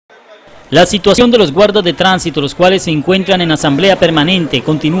La situación de los guardas de tránsito, los cuales se encuentran en asamblea permanente,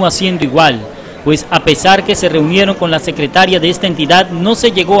 continúa siendo igual, pues a pesar que se reunieron con la secretaria de esta entidad, no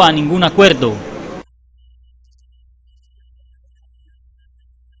se llegó a ningún acuerdo.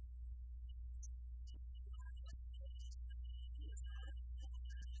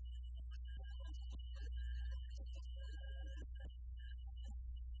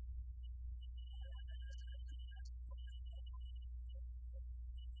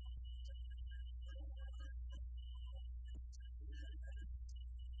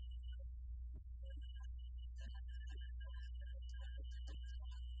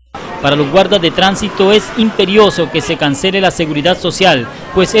 Para los guardas de tránsito es imperioso que se cancele la seguridad social,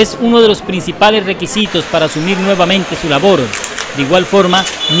 pues es uno de los principales requisitos para asumir nuevamente su labor. De igual forma,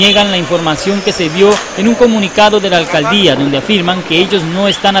 niegan la información que se dio en un comunicado de la alcaldía, donde afirman que ellos no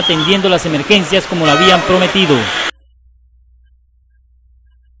están atendiendo las emergencias como lo habían prometido.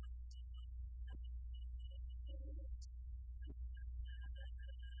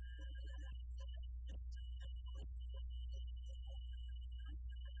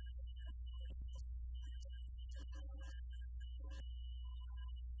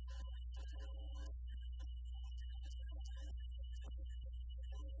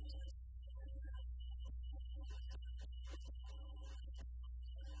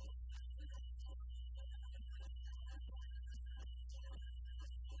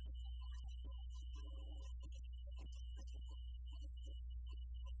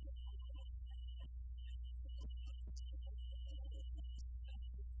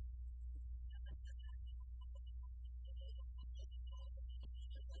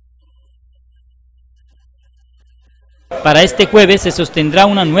 Para este jueves se sostendrá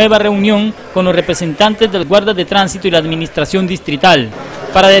una nueva reunión con los representantes del guarda de tránsito y la administración distrital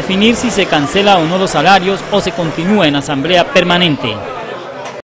para definir si se cancela o no los salarios o se continúa en asamblea permanente.